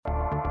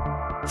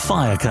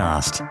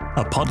Firecast,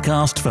 a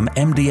podcast from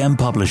MDM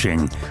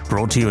Publishing,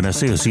 brought to you in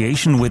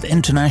association with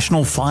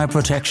International Fire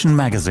Protection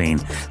Magazine,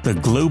 the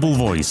global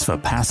voice for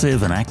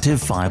passive and active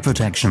fire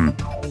protection.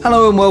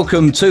 Hello and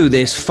welcome to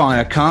this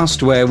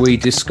Firecast, where we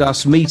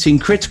discuss meeting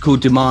critical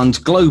demands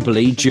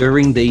globally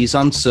during these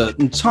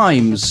uncertain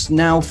times.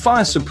 Now,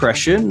 fire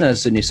suppression,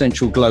 as an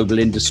essential global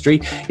industry,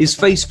 is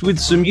faced with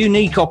some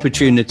unique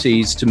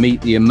opportunities to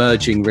meet the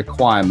emerging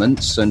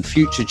requirements and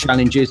future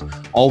challenges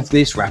of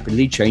this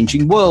rapidly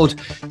changing world.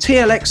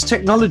 TLX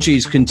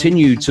Technologies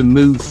continue to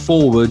move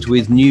forward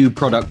with new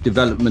product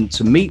development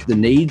to meet the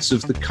needs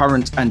of the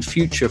current and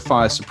future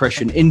fire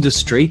suppression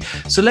industry.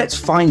 So let's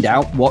find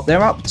out what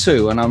they're up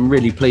to. And I'm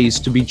really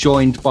pleased to be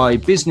joined by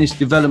Business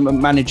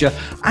Development Manager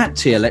at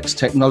TLX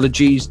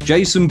Technologies,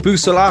 Jason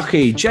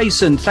Boussallachi.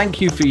 Jason,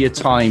 thank you for your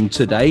time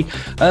today.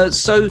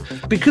 So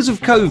because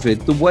of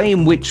COVID, the way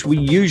in which we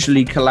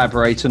usually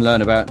collaborate and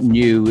learn about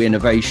new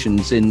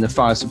innovations in the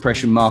fire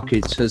suppression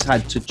market has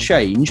had to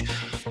change.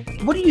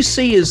 What do you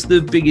see as the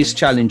biggest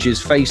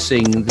challenges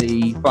facing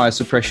the fire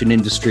suppression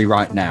industry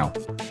right now?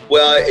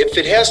 Well, if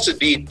it has to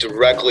be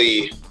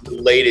directly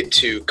related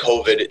to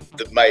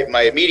COVID,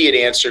 my immediate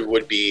answer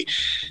would be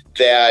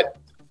that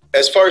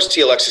as far as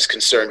TLX is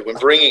concerned, when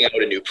bringing out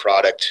a new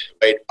product,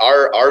 right,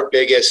 our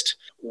biggest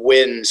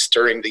wins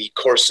during the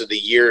course of the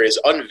year is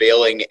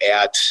unveiling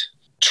at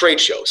trade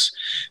shows.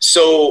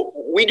 So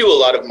we do a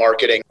lot of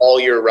marketing all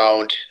year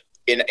round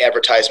in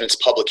advertisements,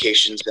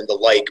 publications, and the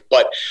like.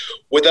 But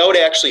without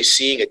actually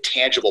seeing a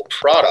tangible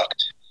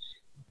product,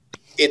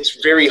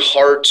 it's very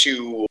hard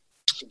to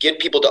get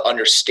people to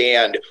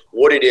understand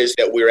what it is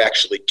that we're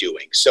actually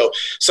doing. So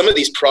some of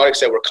these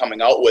products that we're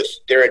coming out with,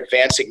 they're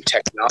advancing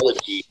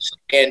technology,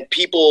 and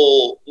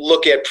people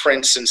look at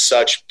prints and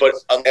such, but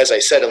as I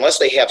said, unless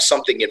they have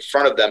something in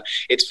front of them,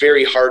 it's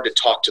very hard to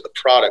talk to the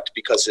product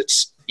because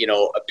it's, you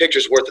know, a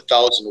picture's worth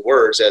 1,000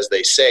 words, as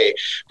they say,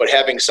 but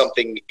having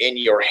something in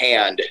your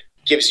hand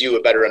gives you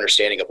a better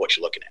understanding of what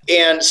you're looking at.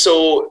 And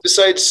so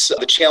besides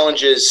the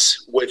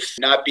challenges with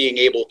not being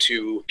able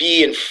to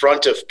be in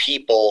front of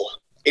people,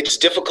 it's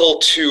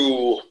difficult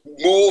to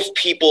move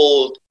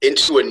people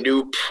into a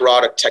new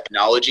product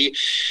technology.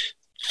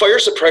 Fire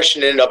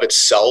suppression in and of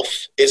itself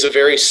is a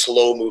very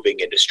slow-moving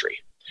industry,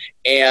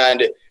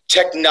 and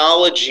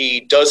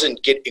technology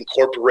doesn't get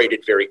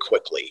incorporated very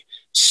quickly.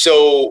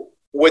 So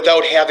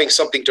without having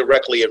something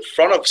directly in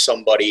front of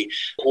somebody,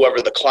 whoever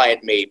the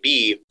client may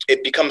be,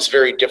 it becomes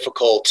very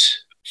difficult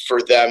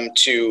for them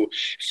to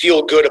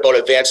feel good about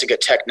advancing a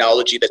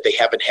technology that they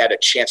haven't had a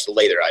chance to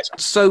lay their eyes on.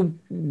 So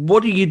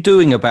what are you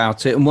doing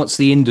about it, and what's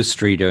the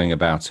industry doing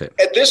about it?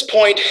 At this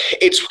point,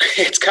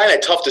 it's kind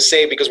of tough to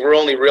say because we're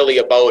only really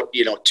about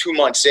 2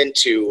 months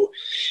into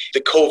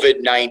the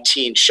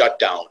COVID-19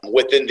 shutdown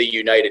within the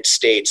United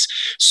States.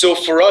 So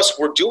for us,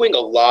 we're doing a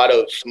lot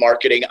of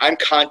marketing. I'm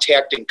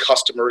contacting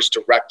customers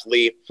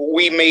directly.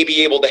 We may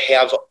be able to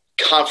have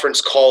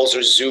conference calls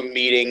or Zoom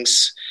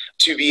meetings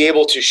to be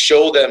able to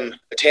show them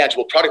a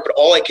tangible product, but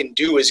all I can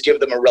do is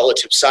give them a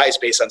relative size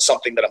based on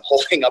something that I'm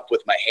holding up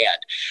with my hand.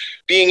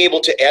 Being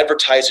able to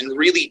advertise and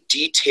really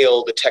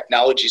detail the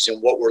technologies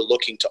and what we're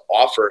looking to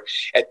offer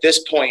at this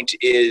point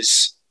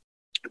is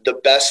the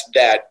best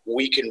that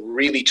we can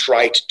really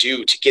try to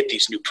do to get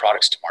these new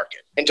products to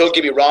market. And don't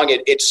get me wrong,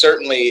 it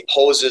certainly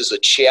poses a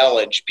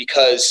challenge,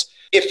 because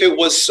if it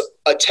was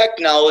a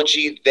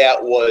technology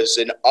that was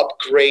an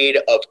upgrade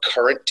of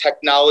current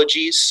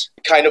technologies,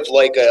 kind of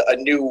like a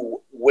new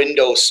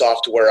Windows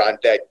software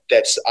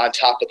that's on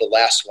top of the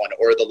last one,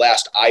 or the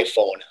last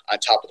iPhone on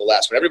top of the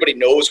last one. Everybody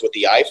knows what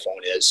the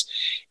iPhone is,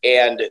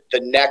 and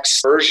the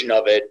next version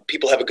of it,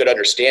 people have a good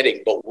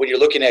understanding. But when you're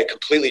looking at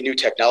completely new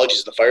technologies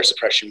in the fire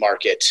suppression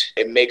market,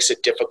 it makes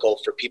it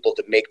difficult for people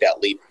to make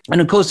that leap.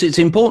 And of course, it's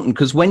important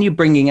because when you're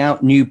bringing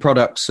out new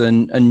products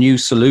and new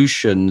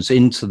solutions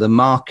into the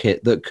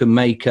market that can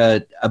make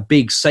a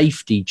big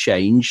safety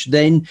change,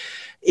 then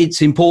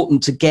it's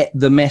important to get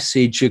the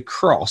message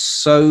across.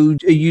 So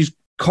are you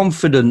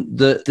confident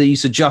that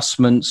these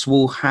adjustments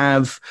will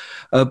have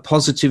a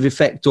positive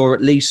effect, or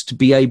at least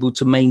be able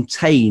to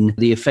maintain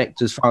the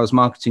effect as far as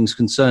marketing is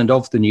concerned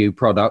of the new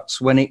products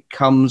when it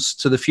comes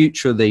to the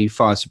future of the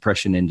fire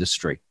suppression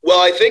industry? Well,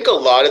 I think a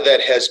lot of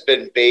that has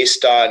been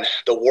based on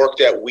the work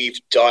that we've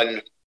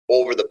done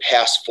over the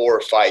past 4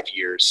 or 5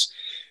 years.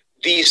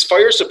 The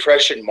fire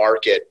suppression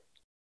market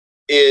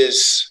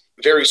is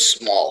very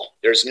small.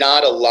 There's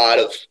not a lot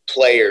of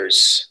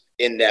players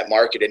in that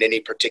market in any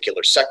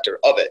particular sector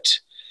of it.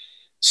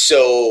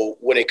 So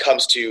when it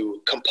comes to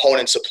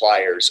component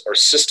suppliers or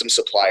system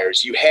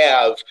suppliers, you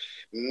have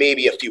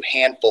maybe a few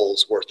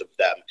handfuls worth of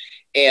them.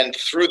 And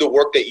through the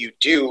work that you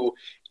do,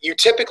 you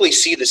typically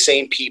see the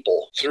same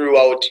people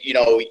throughout,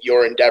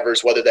 your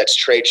endeavors, whether that's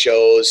trade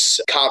shows,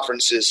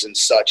 conferences and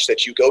such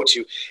that you go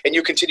to, and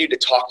you continue to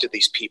talk to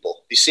these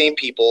same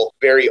people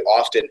very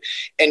often,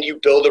 and you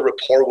build a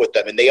rapport with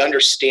them and they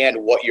understand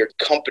what your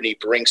company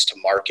brings to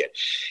market.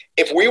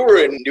 If we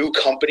were a new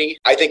company,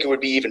 I think it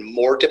would be even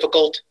more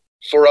difficult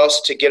for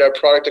us to get our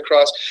product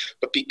across,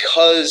 but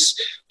because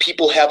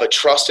people have a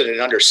trust and an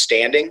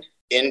understanding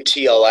in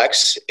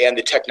TLX and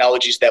the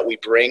technologies that we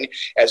bring,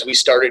 as we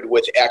started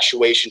with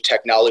actuation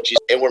technologies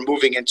and we're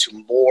moving into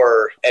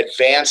more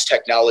advanced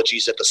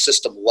technologies at the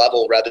system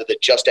level rather than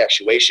just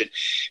actuation,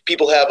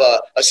 people have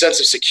a sense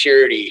of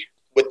security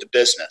with the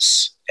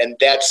business. And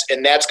that's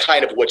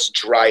kind of what's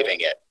driving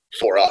it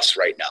for us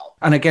right now.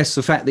 And I guess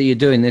the fact that you're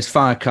doing this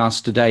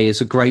Firecast today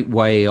is a great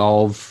way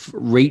of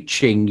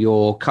reaching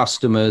your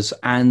customers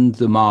and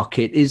the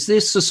market. Is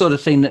this the sort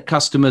of thing that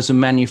customers and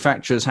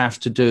manufacturers have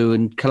to do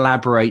and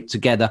collaborate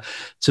together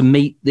to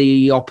meet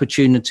the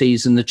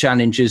opportunities and the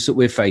challenges that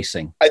we're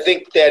facing? I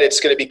think that it's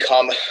going to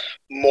become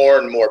more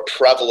and more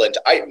prevalent.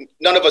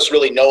 None of us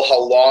really know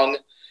how long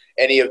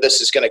any of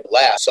this is going to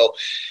last. So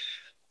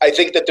I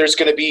think that there's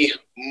going to be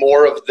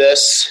more of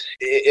this.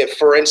 If,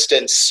 for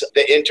instance,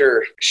 the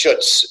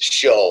Interschutz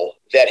show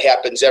that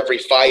happens every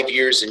 5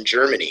 years in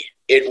Germany,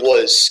 it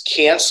was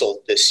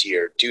canceled this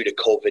year due to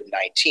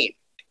COVID-19.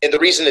 And the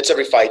reason it's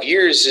every 5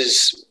 years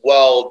is,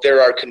 well,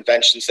 there are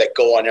conventions that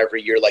go on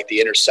every year, like the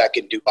Intersec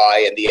in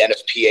Dubai and the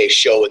NFPA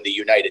show in the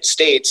United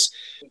States.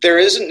 There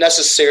isn't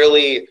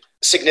necessarily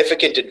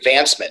significant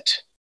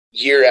advancement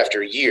year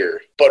after year,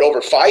 but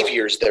over 5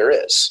 years there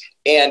is.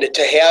 And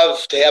to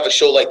have a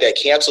show like that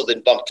canceled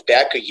and bumped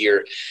back a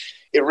year,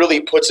 it really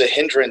puts a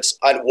hindrance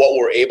on what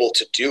we're able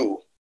to do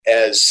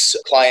as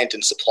client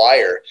and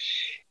supplier.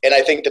 And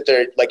I think that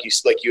there, like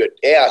you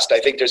had asked, I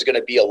think there's going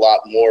to be a lot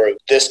more of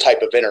this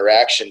type of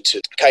interaction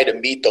to kind of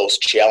meet those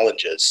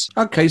challenges.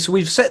 Okay, so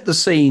we've set the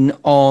scene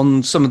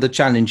on some of the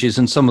challenges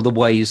and some of the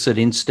ways that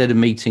instead of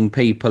meeting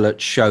people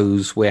at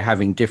shows, we're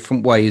having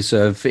different ways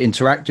of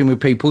interacting with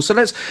people. So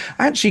let's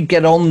actually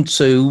get on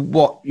to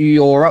what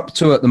you're up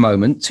to at the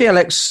moment.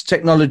 TLX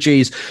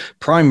Technologies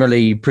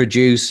primarily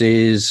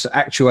produces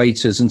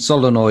actuators and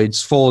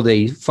solenoids for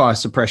the fire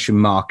suppression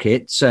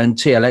market, and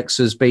TLX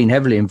has been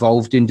heavily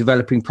involved in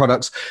developing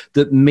products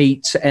that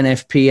meet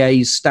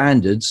NFPA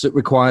standards that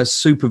require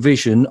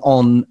supervision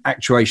on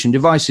actuation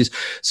devices.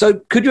 So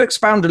could you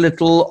expound a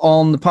little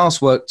on the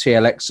past work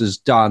TLX has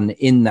done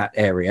in that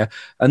area,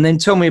 and then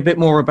tell me a bit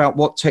more about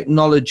what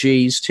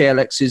technologies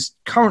TLX is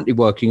currently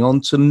working on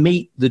to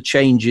meet the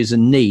changes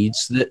and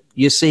needs that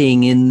you're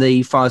seeing in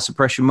the fire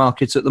suppression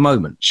markets at the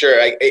moment? Sure,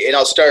 and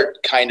I'll start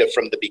kind of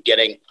from the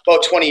beginning.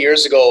 About 20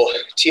 years ago,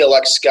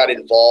 TLX got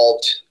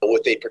involved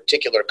with a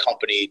particular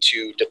company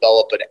to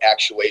develop an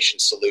actuation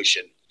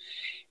solution.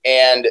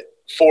 And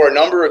for a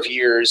number of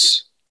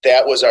years,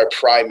 that was our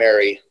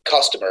primary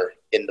customer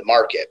in the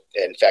market.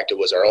 In fact, it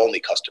was our only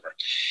customer.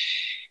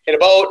 And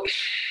about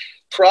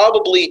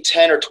probably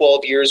 10 or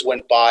 12 years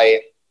went by,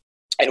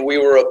 and we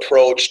were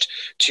approached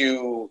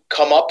to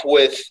come up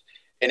with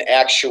an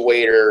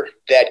actuator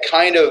that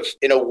kind of,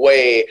 in a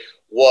way,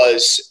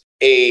 was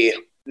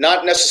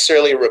not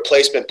necessarily a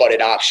replacement, but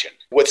an option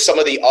with some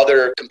of the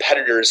other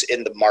competitors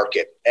in the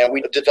market. And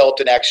we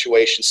developed an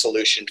actuation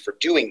solution for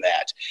doing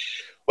that.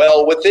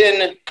 Well,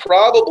 within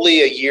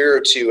probably a year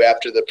or two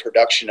after the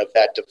production of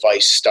that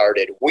device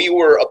started, we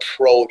were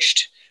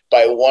approached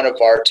by one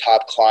of our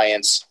top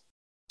clients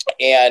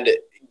and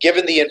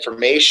given the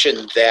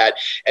information that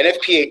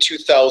NFPA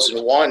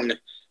 2001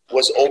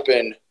 was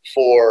open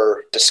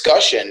for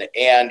discussion.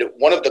 And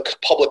one of the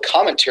public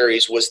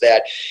commentaries was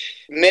that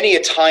many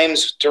a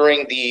times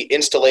during the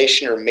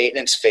installation or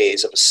maintenance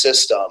phase of a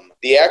system,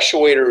 the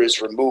actuator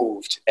is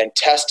removed and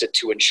tested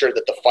to ensure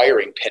that the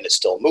firing pin is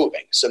still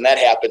moving. So that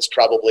happens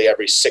probably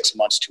every 6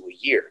 months to a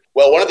year.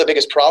 Well, one of the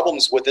biggest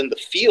problems within the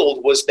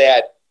field was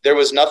that there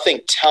was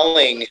nothing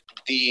telling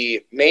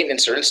the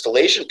maintenance or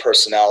installation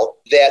personnel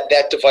that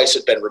that device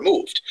had been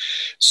removed.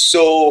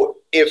 So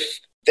if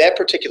that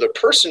particular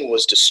person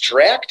was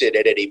distracted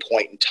at any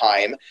point in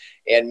time,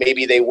 and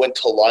maybe they went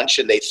to lunch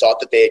and they thought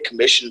that they had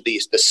commissioned the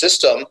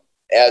system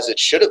as it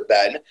should have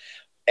been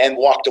and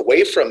walked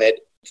away from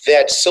it,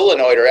 that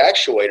solenoid or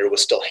actuator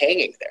was still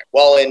hanging there.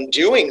 Well, in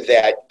doing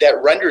that,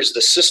 that renders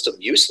the system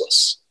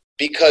useless.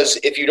 Because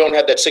if you don't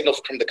have that signal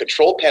from the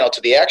control panel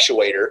to the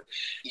actuator,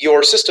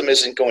 your system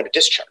isn't going to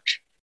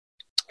discharge.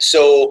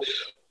 So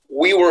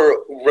we were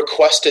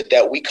requested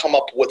that we come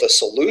up with a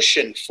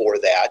solution for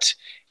that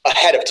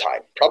ahead of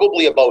time,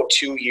 probably about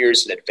 2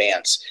 years in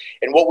advance.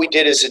 And what we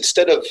did is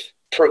instead of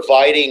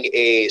providing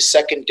a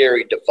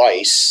secondary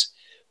device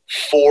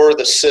for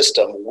the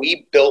system,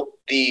 we built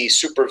the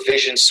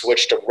supervision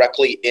switch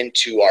directly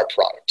into our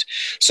product.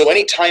 So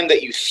anytime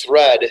that you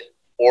thread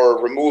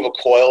or remove a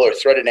coil or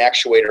thread an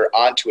actuator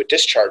onto a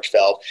discharge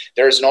valve,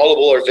 there is an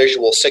audible or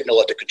visual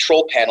signal at the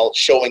control panel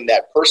showing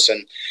that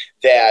person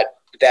that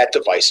that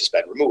device has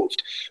been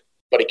removed.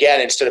 But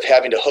again, instead of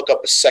having to hook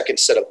up a second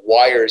set of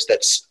wires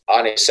that's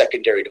on a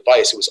secondary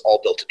device, it was all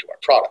built into our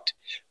product.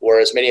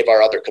 Whereas many of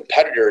our other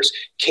competitors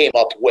came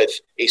up with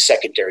a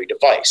secondary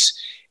device.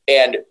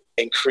 And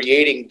in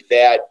creating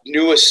that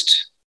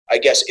newest, I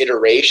guess,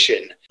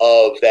 iteration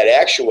of that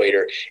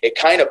actuator, it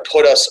kind of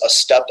put us a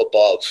step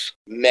above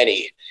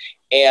many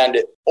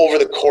And over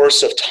the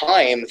course of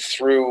time,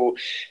 through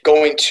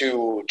going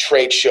to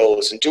trade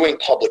shows and doing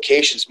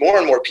publications, more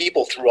and more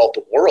people throughout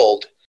the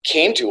world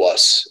came to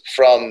us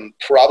from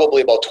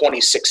probably about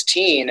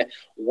 2016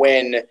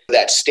 when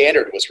that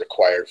standard was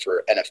required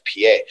for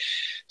NFPA.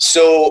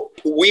 So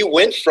we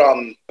went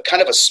from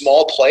kind of a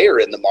small player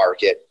in the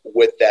market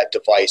with that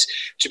device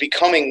to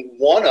becoming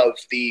one of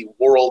the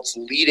world's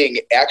leading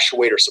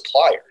actuator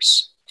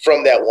suppliers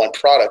from that one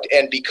product.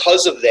 And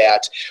because of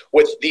that,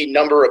 with the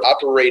number of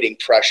operating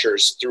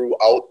pressures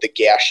throughout the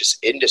gaseous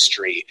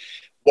industry,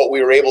 what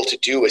we were able to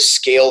do is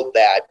scale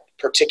that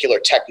particular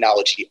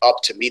technology up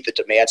to meet the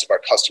demands of our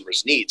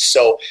customers' needs.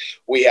 So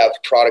we have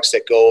products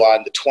that go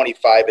on the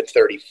 25 and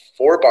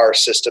 34 bar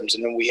systems,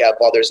 and then we have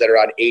others that are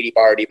on 80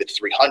 bar and even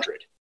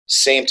 300.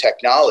 Same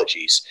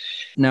technologies.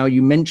 Now,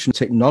 you mentioned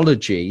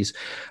technologies.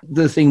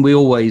 The thing we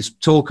always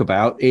talk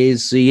about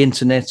is the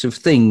Internet of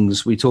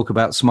Things. We talk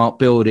about smart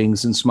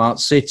buildings and smart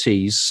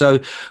cities. So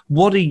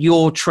what are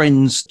your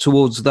trends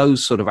towards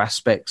those sort of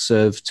aspects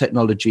of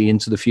technology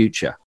into the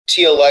future?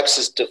 TLX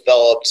has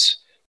developed,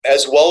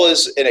 as well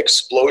as an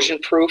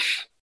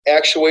explosion-proof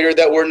actuator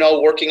that we're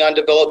now working on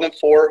development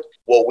for,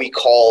 what we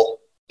call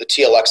the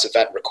TLX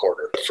event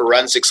recorder, a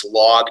forensics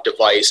log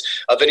device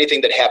of anything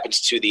that happens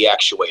to the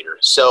actuator.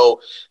 So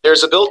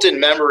there's a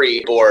built-in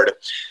memory board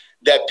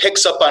that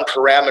picks up on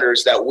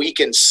parameters that we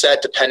can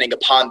set depending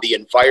upon the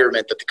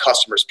environment that the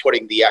customer is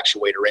putting the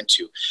actuator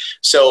into.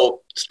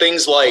 So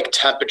things like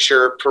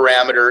temperature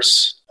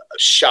parameters,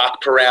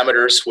 shock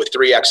parameters with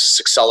 3-axis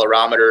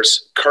accelerometers,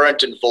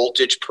 current and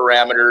voltage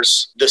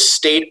parameters, the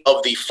state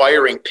of the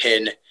firing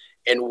pin,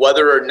 and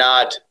whether or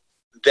not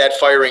that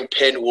firing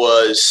pin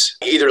was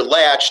either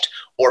latched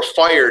or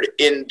fired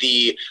in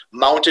the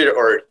mounted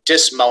or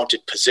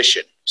dismounted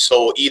position.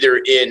 So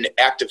either in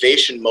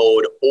activation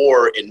mode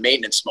or in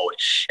maintenance mode.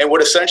 And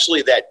what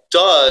essentially that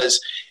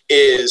does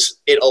is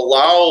it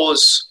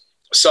allows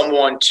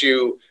someone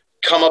to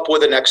come up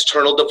with an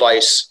external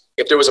device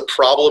if there was a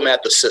problem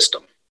at the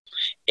system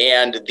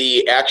and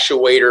the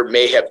actuator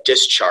may have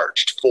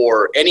discharged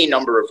for any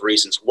number of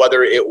reasons,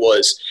 whether it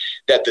was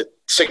that the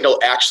signal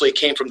actually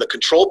came from the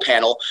control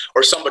panel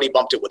or somebody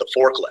bumped it with a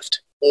forklift,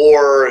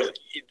 or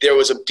there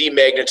was a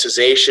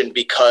demagnetization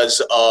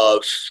because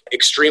of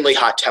extremely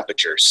hot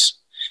temperatures,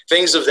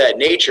 things of that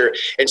nature.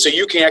 And so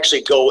you can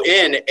actually go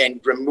in and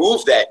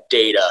remove that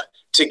data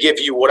to give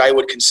you what I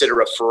would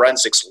consider a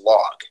forensics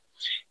log.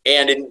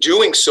 And in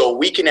doing so,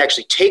 we can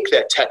actually take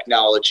that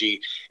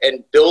technology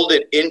and build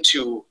it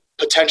into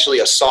potentially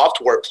a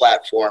software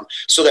platform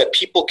so that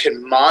people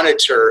can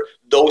monitor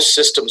those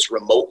systems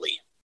remotely,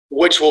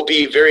 which will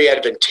be very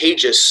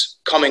advantageous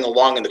coming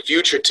along in the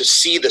future to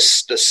see the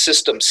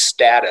system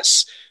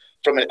status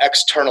from an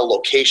external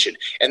location.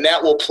 And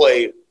that will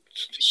play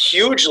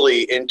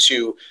hugely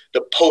into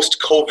the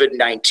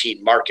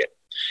post-COVID-19 market,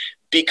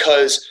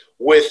 because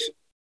with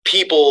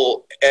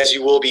people, as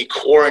you will be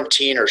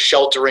quarantined or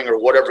sheltering or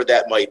whatever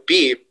that might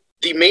be,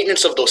 the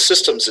maintenance of those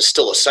systems is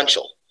still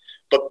essential.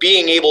 But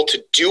being able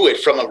to do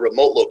it from a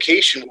remote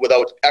location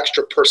without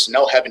extra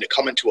personnel having to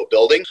come into a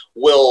building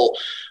will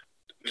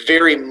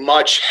very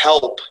much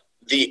help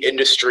the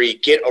industry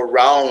get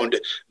around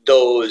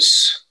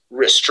those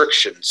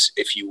restrictions,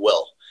 if you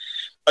will.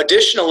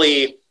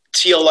 Additionally,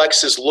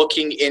 TLX is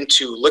looking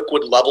into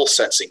liquid level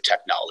sensing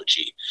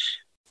technology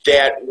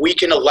that we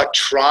can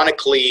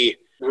electronically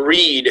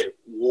read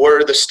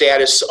where the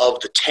status of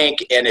the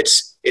tank and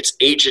its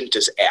agent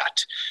is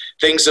at.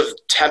 Things of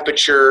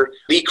temperature,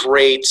 leak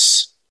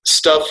rates,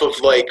 stuff of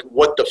like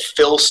what the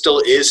fill still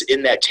is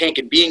in that tank,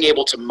 and being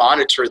able to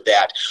monitor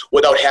that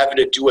without having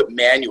to do it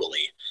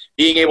manually.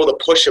 Being able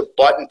to push a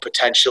button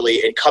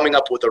potentially and coming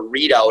up with a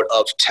readout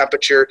of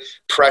temperature,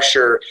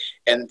 pressure,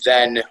 and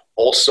then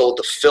also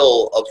the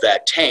fill of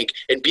that tank,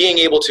 and being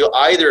able to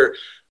either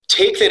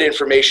take that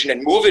information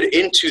and move it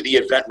into the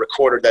event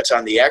recorder that's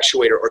on the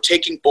actuator, or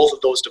taking both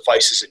of those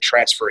devices and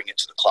transferring it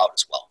to the cloud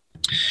as well.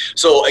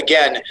 So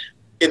again,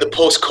 in the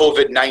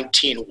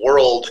post-COVID-19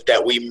 world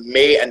that we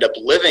may end up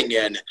living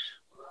in,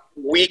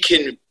 we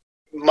can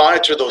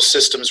monitor those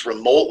systems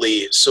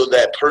remotely so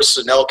that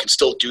personnel can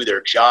still do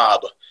their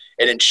job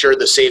and ensure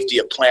the safety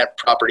of plant,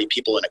 property,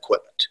 people, and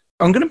equipment.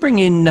 I'm going to bring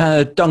in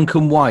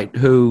Duncan White,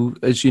 who,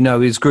 as you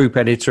know, is group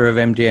editor of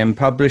MDM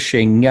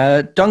Publishing.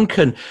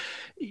 Duncan,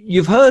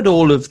 you've heard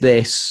all of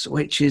this,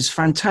 which is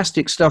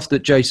fantastic stuff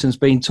that Jason's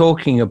been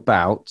talking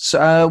about.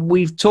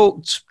 We've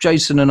talked,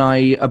 Jason and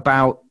I,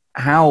 about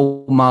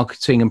how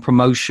marketing and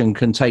promotion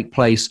can take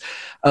place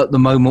at the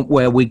moment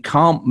where we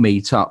can't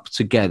meet up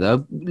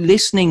together.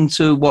 Listening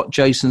to what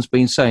Jason's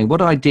been saying,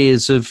 what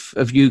ideas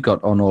have you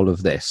got on all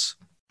of this?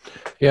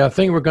 Yeah, I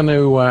think we're going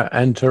to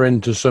enter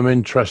into some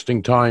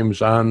interesting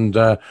times, and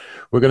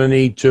we're going to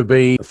need to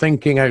be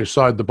thinking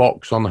outside the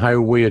box on how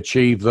we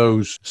achieve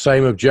those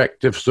same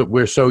objectives that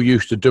we're so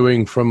used to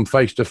doing from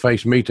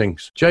face-to-face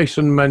meetings.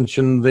 Jason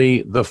mentioned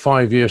the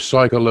 5-year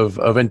cycle of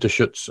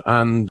Interschutz,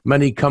 and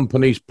many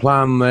companies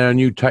plan their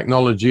new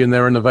technology and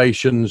their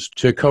innovations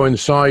to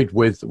coincide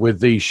with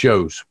these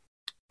shows.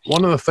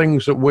 One of the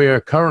things that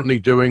we're currently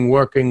doing,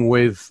 working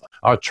with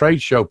our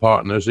trade show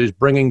partners, is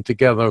bringing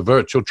together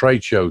virtual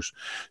trade shows.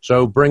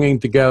 So bringing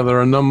together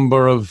a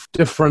number of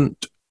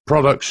different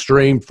product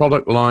streams,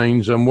 product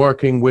lines, and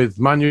working with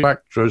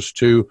manufacturers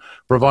to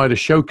provide a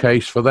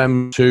showcase for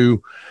them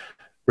to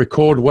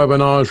record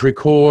webinars,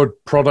 record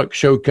product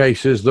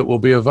showcases that will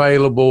be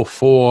available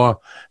for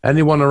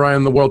anyone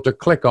around the world to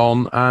click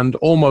on and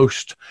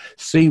almost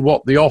see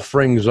what the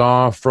offerings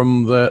are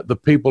from the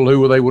people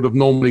who they would have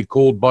normally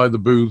called by the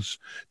booths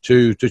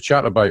to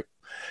chat about.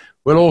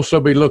 We'll also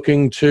be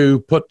looking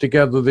to put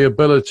together the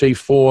ability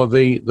for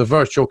the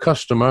virtual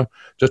customer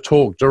to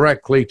talk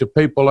directly to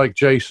people like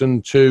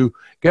Jason to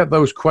get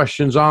those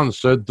questions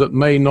answered that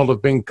may not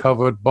have been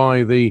covered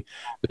by the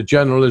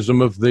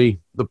generalism of the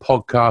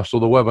podcast or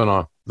the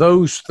webinar.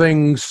 Those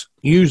things,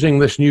 using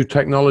this new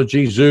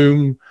technology,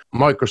 Zoom,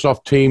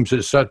 Microsoft Teams,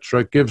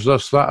 etc., gives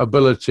us that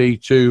ability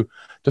to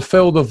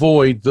fill the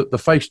void that the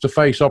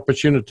face-to-face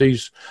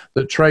opportunities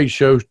that trade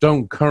shows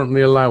don't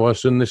currently allow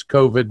us in this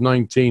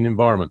COVID-19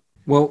 environment.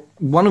 Well,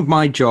 one of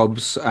my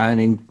jobs,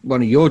 and in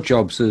one of your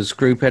jobs as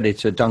group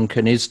editor,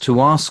 Duncan, is to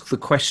ask the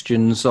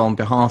questions on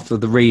behalf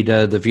of the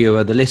reader, the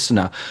viewer, the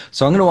listener.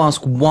 So I'm going to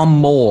ask one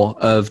more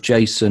of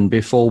Jason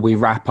before we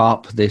wrap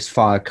up this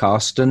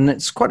Firecast. And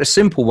it's quite a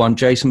simple one,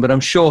 Jason, but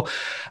I'm sure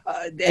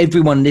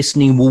everyone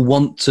listening will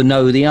want to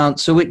know the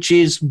answer, which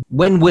is,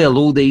 when will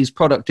all these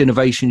product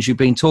innovations you've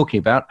been talking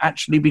about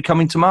actually be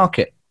coming to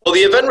market? Well, the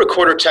event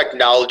recorder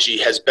technology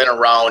has been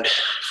around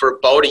for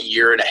about 1.5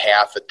 years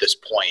at this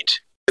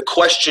point. The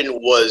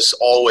question was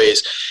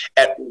always,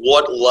 at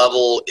what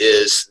level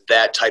is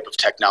that type of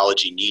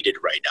technology needed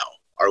right now?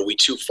 Are we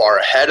too far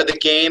ahead of the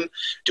game?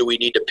 Do we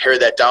need to pare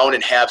that down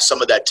and have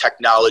some of that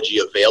technology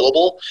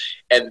available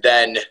and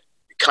then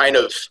kind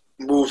of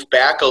move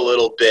back a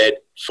little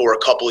bit for a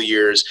couple of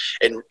years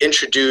and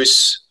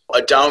introduce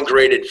a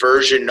downgraded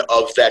version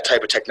of that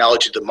type of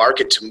technology to the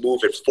market to move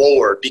it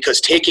forward? Because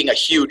taking a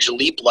huge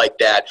leap like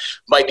that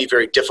might be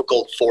very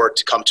difficult for it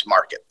to come to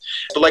market.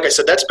 But like I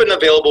said, that's been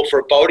available for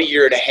about 1.5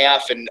 years.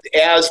 And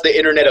as the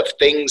Internet of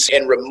Things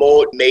and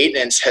remote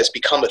maintenance has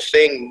become a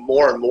thing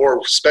more and more,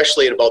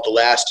 especially in about the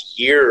last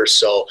year or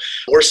so,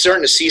 we're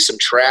starting to see some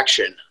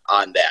traction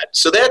on that.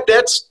 So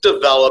that's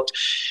developed.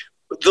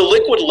 The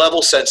liquid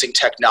level sensing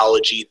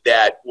technology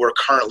that we're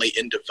currently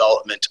in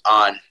development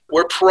on,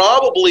 we're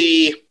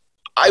probably,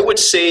 I would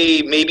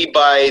say, maybe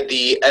by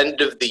the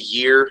end of the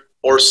year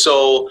or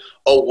so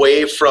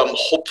away from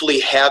hopefully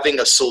having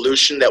a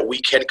solution that we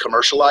can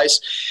commercialize.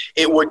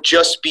 It would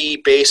just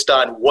be based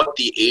on what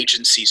the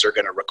agencies are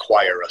going to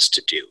require us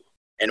to do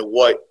and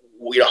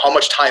how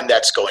much time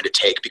that's going to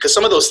take, because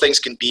some of those things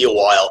can be a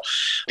while.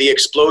 The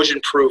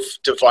explosion-proof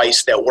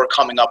device that we're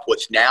coming up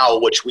with now,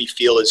 which we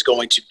feel is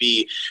going to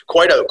be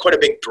quite a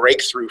big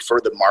breakthrough for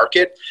the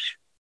market,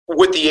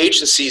 with the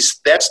agencies,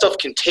 that stuff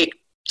can take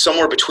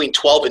somewhere between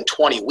 12 and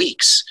 20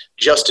 weeks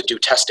just to do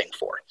testing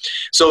for.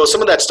 So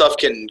some of that stuff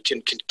can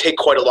take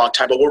quite a long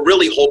time, but we're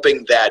really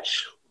hoping that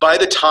by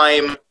the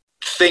time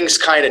things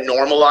kind of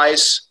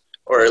normalize,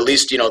 or at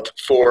least,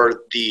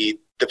 for the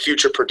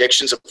future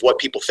predictions of what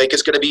people think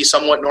is going to be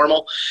somewhat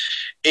normal,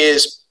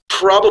 is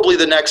probably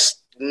the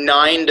next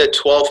 9 to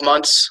 12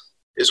 months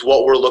is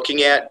what we're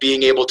looking at,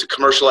 being able to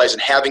commercialize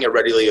and having it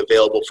readily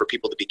available for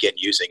people to begin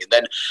using. And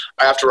then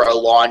after our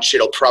launch,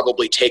 it'll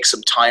probably take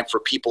some time for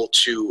people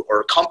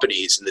or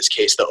companies, in this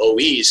case, the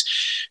OEs,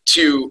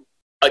 to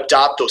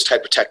adopt those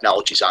type of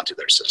technologies onto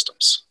their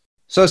systems.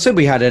 So I said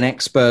we had an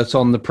expert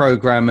on the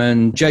program,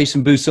 and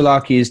Jason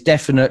Busalaki is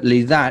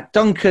definitely that.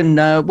 Duncan,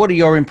 what are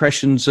your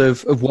impressions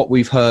of what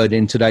we've heard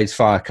in today's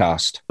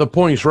Firecast? The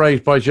points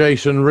raised by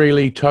Jason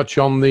really touch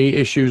on the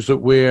issues that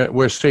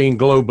we're seeing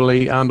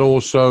globally, and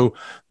also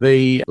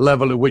the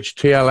level at which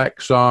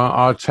TLX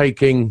are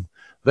taking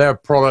their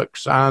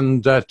products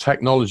and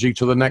technology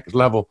to the next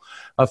level.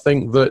 I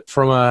think that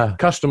from a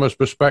customer's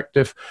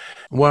perspective,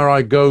 where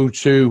I go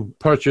to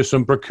purchase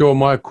and procure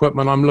my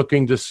equipment, I'm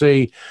looking to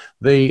see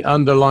the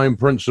underlying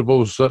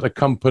principles that a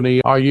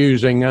company are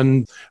using.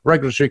 And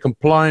regulatory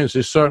compliance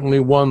is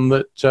certainly one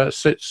that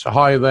sits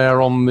high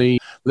there on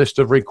the list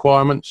of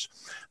requirements.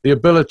 The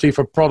ability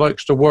for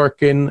products to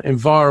work in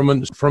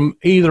environments from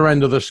either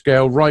end of the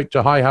scale, right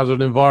to high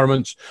hazard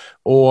environments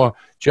or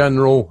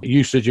general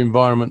usage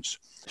environments.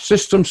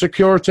 System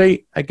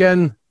security,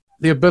 again,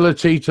 the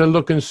ability to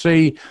look and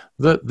see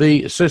that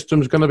the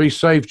system's going to be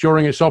safe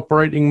during its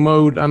operating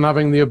mode, and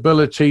having the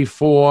ability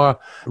for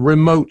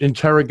remote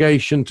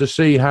interrogation to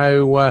see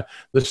how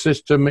the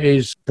system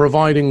is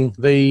providing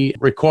the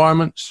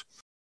requirements.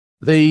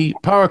 The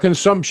power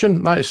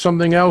consumption, that is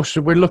something else.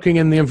 We're looking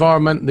in the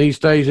environment these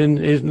days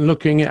in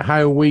looking at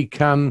how we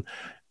can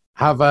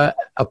have a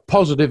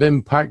positive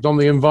impact on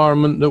the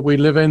environment that we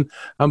live in,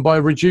 and by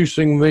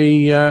reducing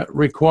the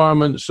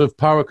requirements of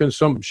power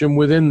consumption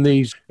within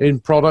these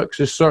products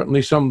is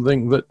certainly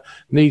something that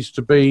needs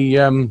to be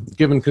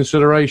given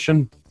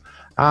consideration.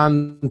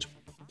 And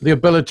the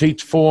ability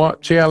for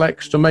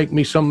TLX to make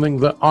me something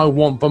that I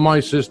want for my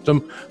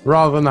system,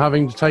 rather than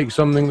having to take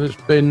something that's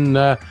been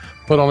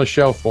put on a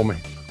shelf for me.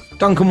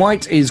 Duncan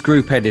White is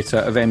Group Editor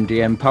of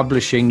MDM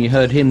Publishing. You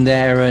heard him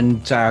there,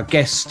 and our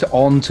guest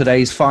on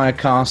today's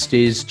Firecast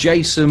is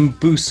Jason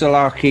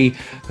Busalaki,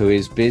 who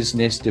is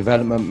Business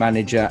Development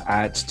Manager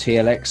at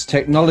TLX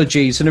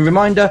Technologies. And a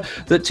reminder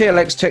that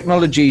TLX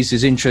Technologies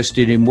is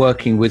interested in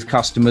working with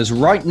customers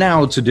right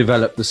now to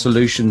develop the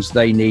solutions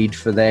they need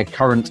for their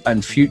current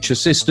and future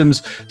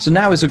systems. So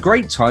now is a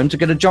great time to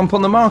get a jump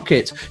on the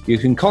market. You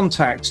can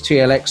contact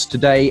TLX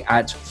today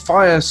at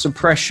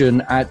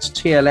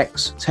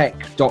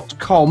firesuppression@tlxtech.com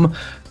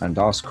and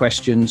ask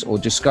questions or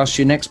discuss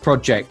your next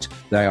project.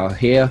 They are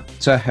here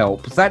to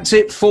help. That's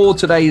it for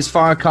today's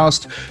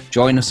Firecast.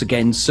 Join us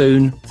again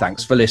soon.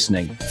 Thanks for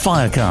listening.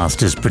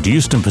 Firecast is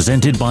produced and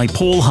presented by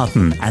Paul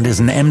Hutton and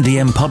is an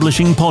MDM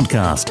Publishing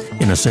podcast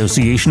in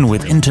association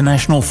with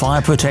International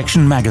Fire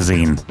Protection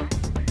Magazine.